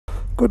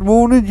Good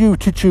morning,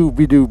 YouTube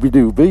dooby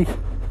dooby.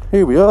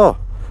 Here we are,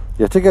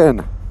 yet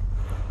again.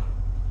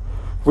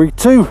 Week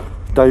 2,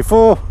 day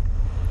 4.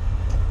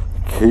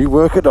 Key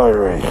worker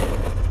diary.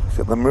 Let's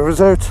get the mirrors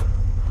out.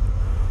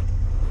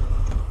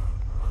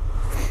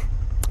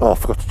 Oh, I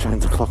forgot to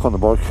change the clock on the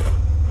bike.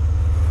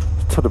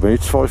 Tell me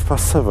it's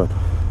 7:05.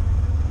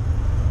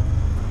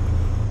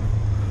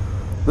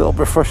 Little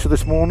bit fresher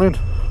this morning,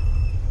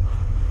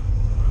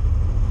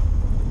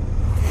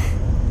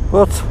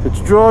 but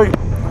it's dry.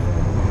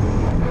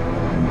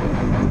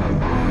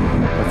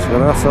 Let's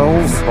get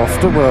ourselves off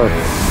to work.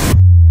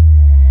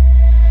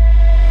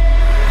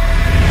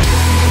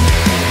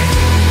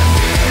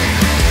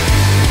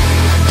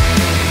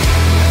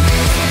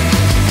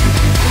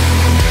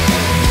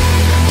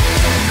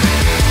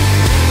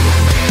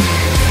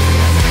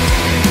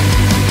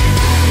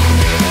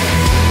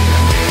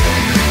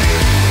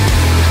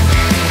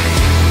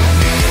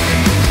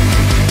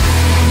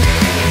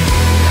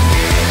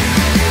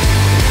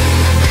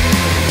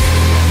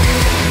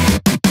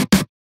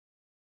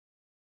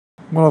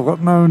 Well, I've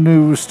got no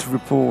news to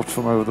report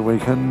from over the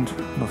weekend.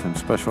 Nothing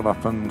special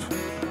happened.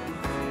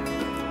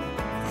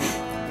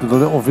 Did a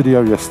little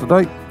video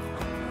yesterday,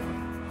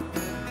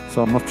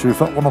 so I'm not sure if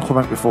that one will come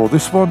out before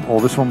this one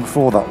or this one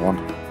before that one.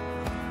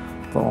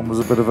 That one was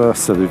a bit of a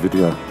silly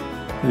video.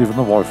 Even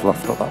the wife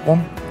laughed at that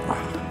one.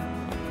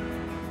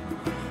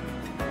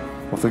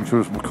 I think she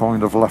was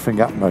kind of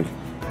laughing at me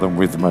than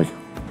with me.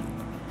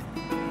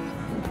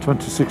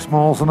 26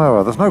 miles an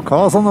hour. There's no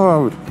cars on the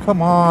road.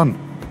 Come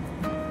on.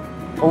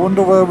 I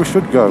wonder where we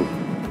should go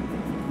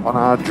on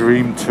our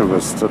dream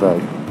tours today.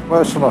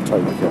 Where shall I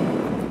take you?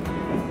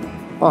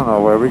 I don't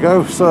know where we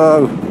go,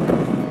 so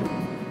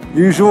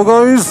usual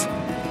guys,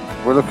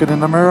 we're looking in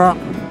the mirror.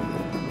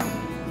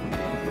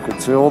 You can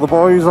see all the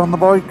boys on the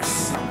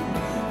bikes.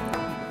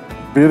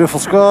 Beautiful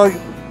sky.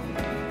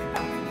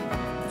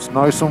 It's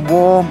nice and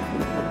warm.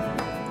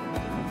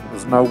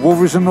 There's no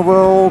worries in the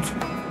world.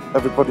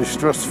 Everybody's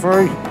stress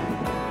free.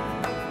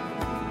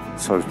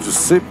 So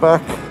just sit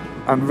back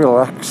and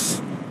relax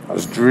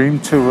as Dream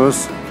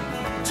Tours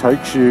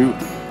takes you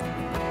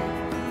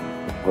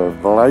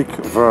with Lake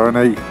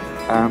Verney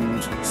and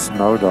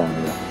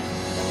Snowdonai.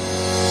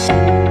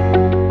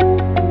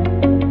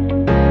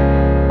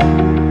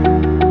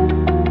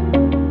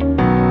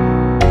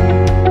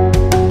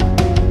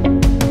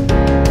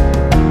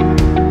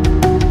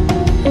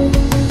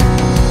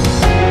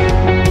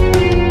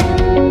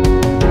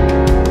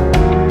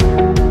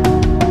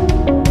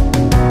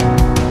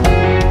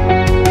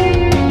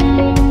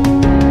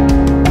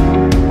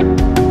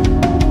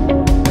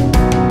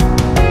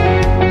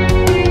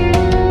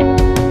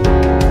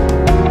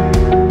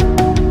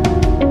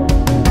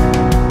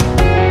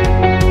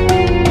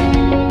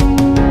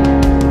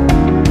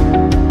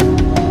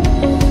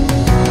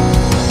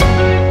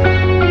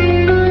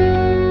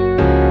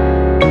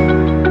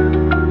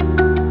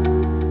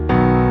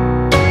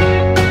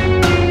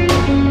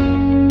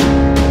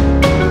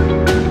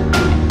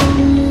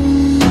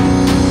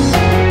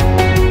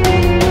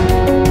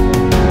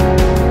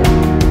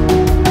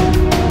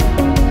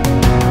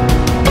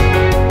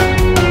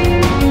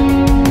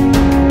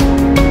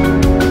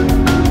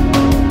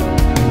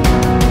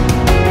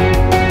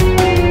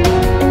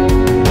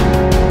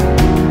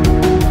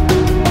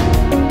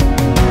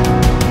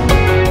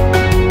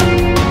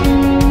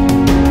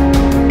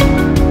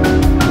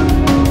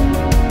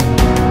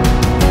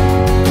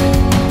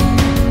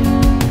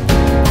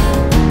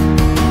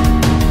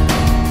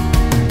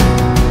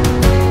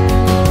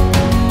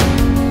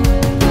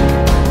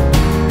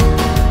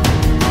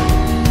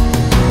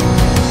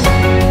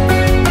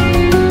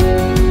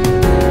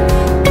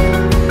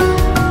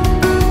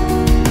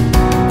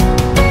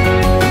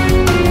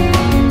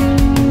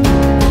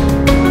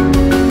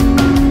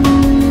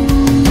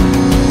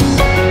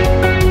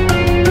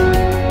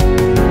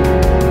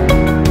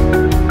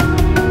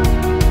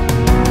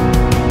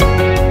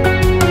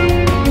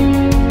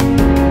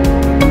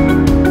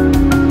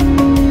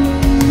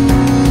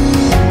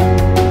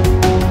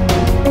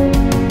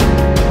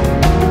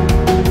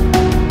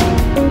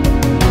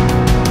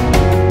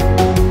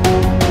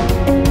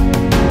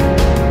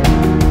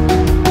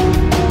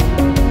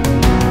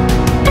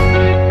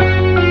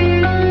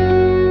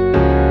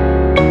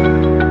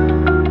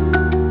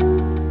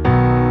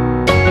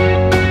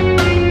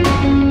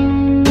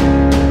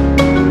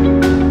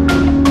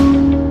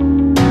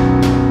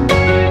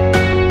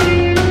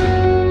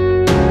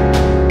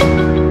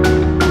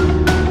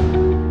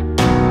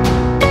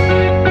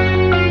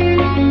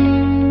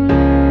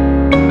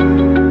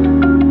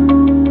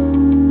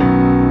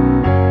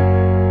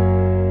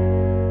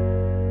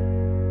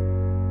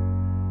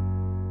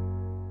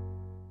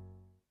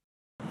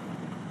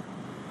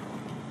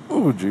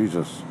 Oh,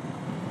 Jesus.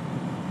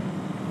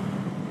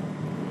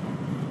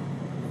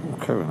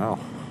 Okay, now.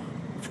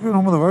 What's going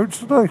on with the roads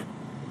today?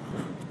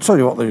 Tell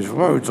you what, these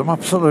roads are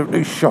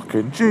absolutely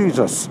shocking.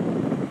 Jesus.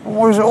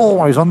 Why is it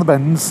always on the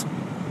bends?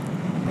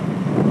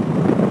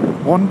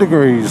 1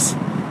 degrees.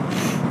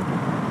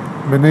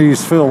 My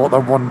knees feel like they're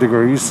 1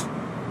 degrees.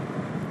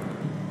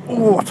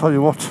 Oh, I tell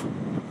you what,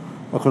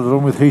 I could have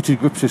done with heated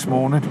grips this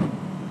morning.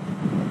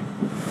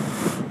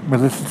 My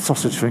little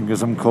sausage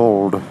fingers, I'm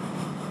cold.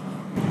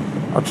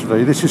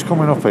 Actually, this is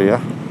coming up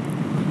here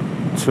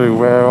to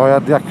where I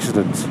had the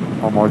accident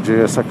on my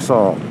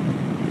GSXR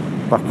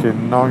back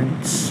in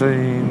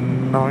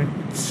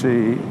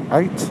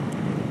 1998,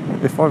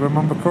 if I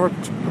remember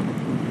correct.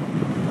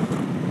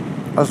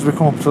 As we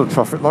come up to the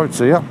traffic lights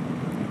here,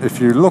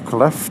 if you look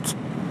left,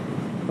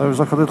 there's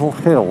like a little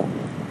hill,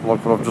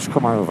 like what I've just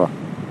come over.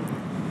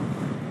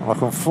 And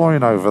like I'm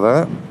flying over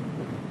there,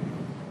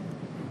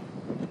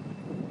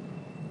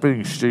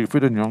 being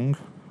stupid and young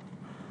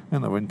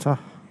in the winter.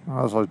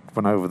 As I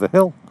went over the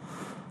hill,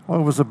 I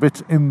was a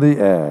bit in the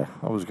air.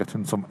 I was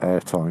getting some air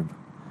time.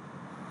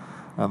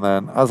 And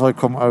then as I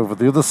come over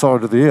the other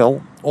side of the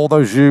hill, all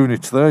those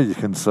units there you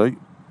can see,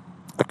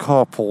 a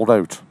car pulled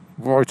out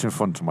right in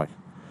front of me.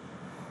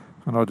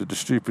 And I did the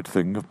stupid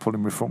thing of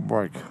pulling my front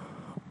brake.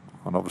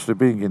 And obviously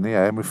being in the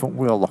air, my front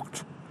wheel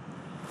locked.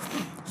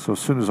 So as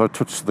soon as I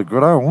touched the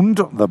ground,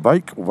 the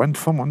bike went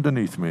from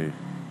underneath me.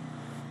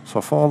 So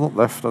I followed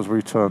left as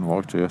we turn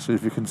right here, see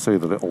if you can see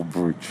the little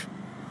bridge.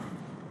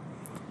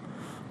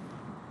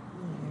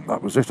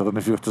 That was it, I don't know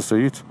if you have to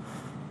see it.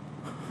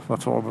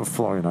 That's what I was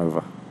flying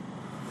over.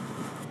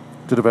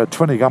 Did about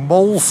 20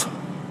 gambols,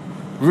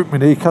 ripped my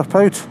kneecap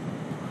out.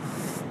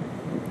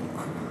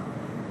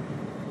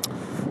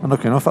 And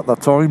lucky enough at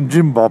that time,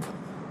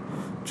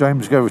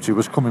 James Geraghty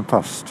was coming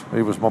past.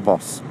 He was my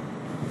boss.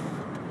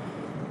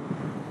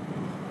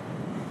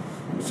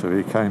 So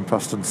he came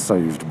past and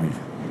saved me.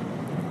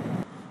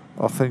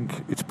 I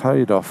think it's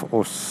paid off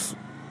us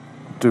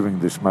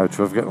doing this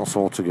Motourev, getting us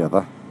all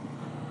together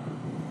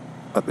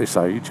at this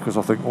age, because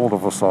I think all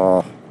of us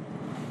are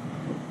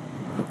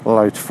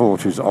late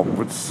 40s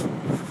onwards,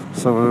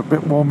 so we're a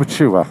bit more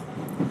mature,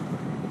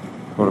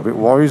 we're a bit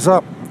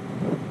wiser,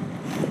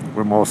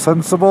 we're more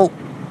sensible,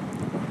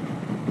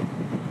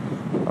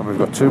 and we've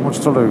got too much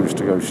to lose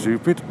to go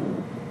stupid.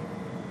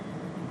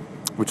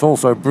 Which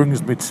also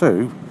brings me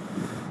to,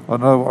 I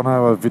know on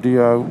our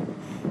video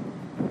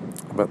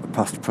about the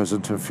past,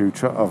 present and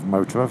future of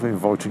Motourev,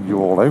 inviting you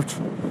all out.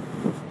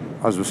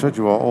 As we said,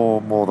 you are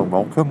all more than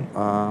welcome,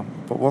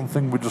 but one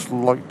thing we'd just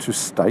like to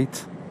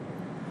state,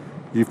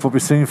 you've probably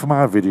seen from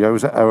our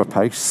videos at our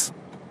pace,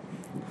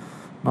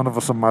 none of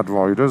us are mad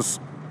riders.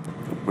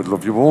 We'd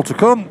love you all to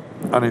come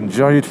and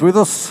enjoy it with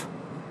us.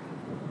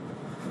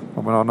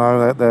 I mean, I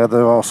know that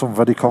there are some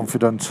very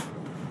confident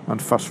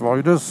and fast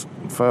riders,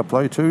 fair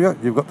play to you,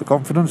 you've got the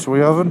confidence, we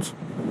haven't.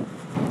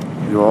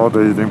 You are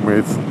dealing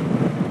with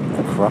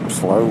crap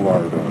slow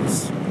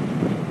riders.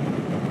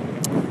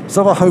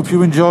 So I hope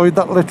you enjoyed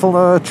that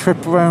little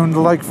trip around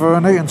Lake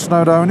Vyrney and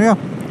Snowdonai.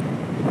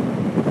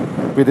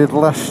 We did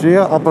last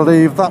year, I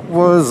believe that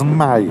was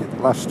May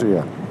last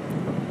year.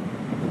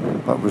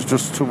 That was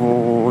just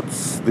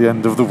towards the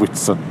end of the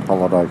Whitsun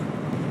holiday.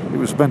 It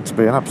was meant to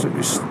be an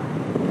absolutely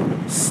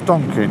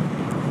stonking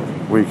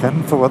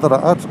weekend for weather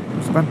that had. It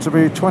was meant to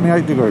be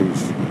 28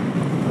 degrees.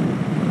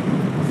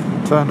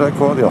 Turned out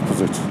quite the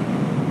opposite.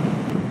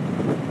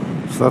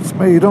 So that's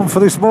me done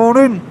for this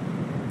morning.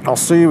 I'll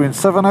see you in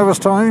 7 hours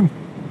time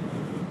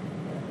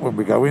when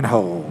we're going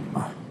home.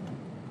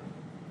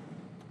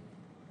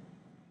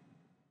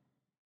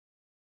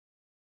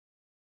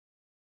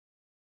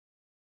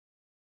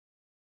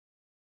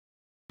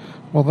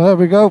 Well, there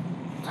we go.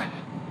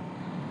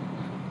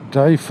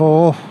 Day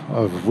 4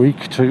 of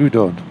week 2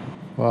 done.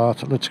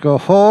 Right, let's go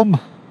home.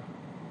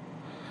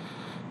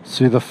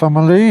 See the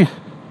family.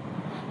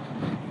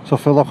 So I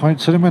feel like I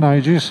ain't seen him in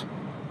ages.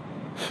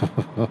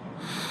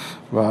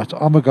 Right,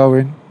 I'm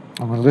going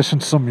to listen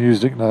to some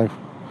music now.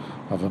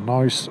 Have a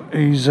nice,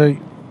 easy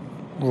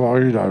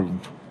ride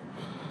home.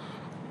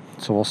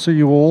 So I'll see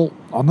you all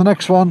on the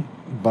next one.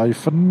 Bye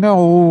for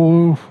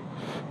now.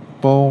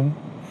 Boom.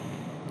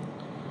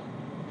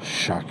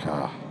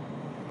 Shaka.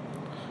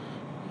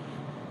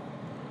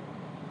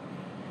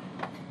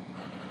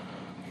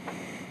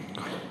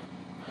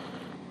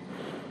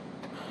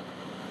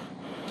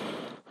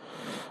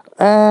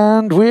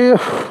 And we're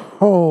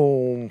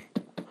home.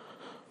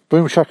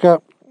 Boom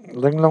shaka.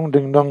 Ling long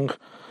ding dong.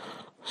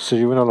 See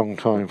you in a long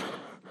time.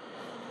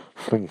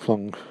 Fling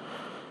flong.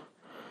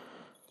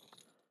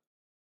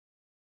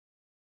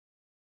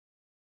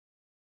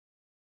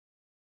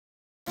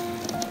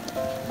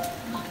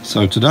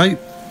 So today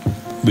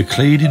we're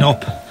cleaning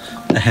up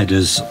the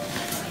headers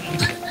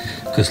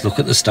because look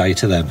at the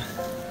state of them.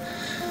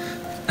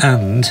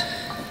 And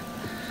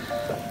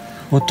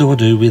what do I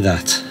do with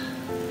that?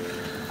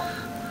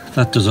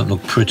 That doesn't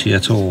look pretty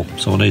at all,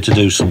 so I need to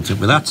do something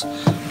with that.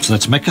 So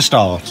let's make a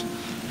start.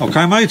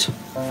 Okay, mate?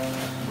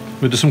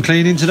 We'll do some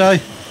cleaning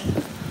today?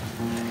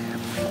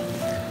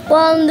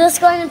 Well, I'm just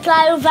going to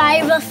play with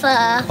Ava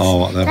first. Oh,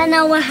 what then? Then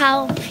I will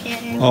help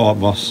you. Oh, what,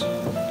 boss?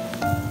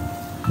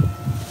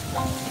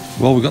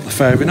 Well, we got the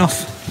fairing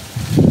off.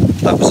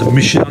 That was a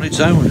mission on its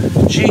own.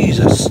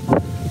 Jesus.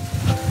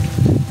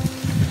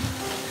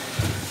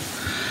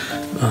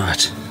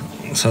 Right,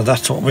 so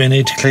that's what we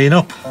need to clean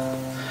up.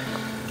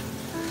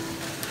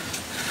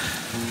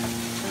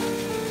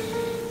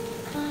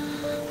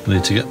 I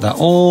need to get that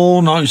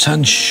all nice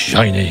and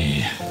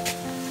shiny.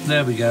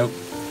 There we go.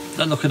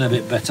 They're looking a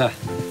bit better.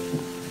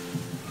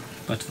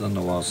 Better than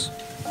I was.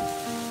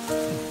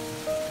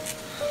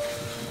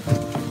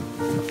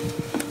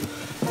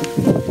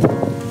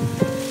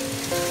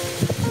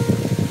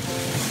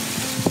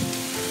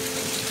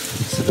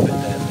 Sit a bit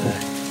down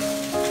there.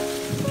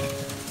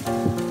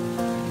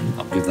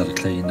 I'll give that a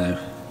clean now.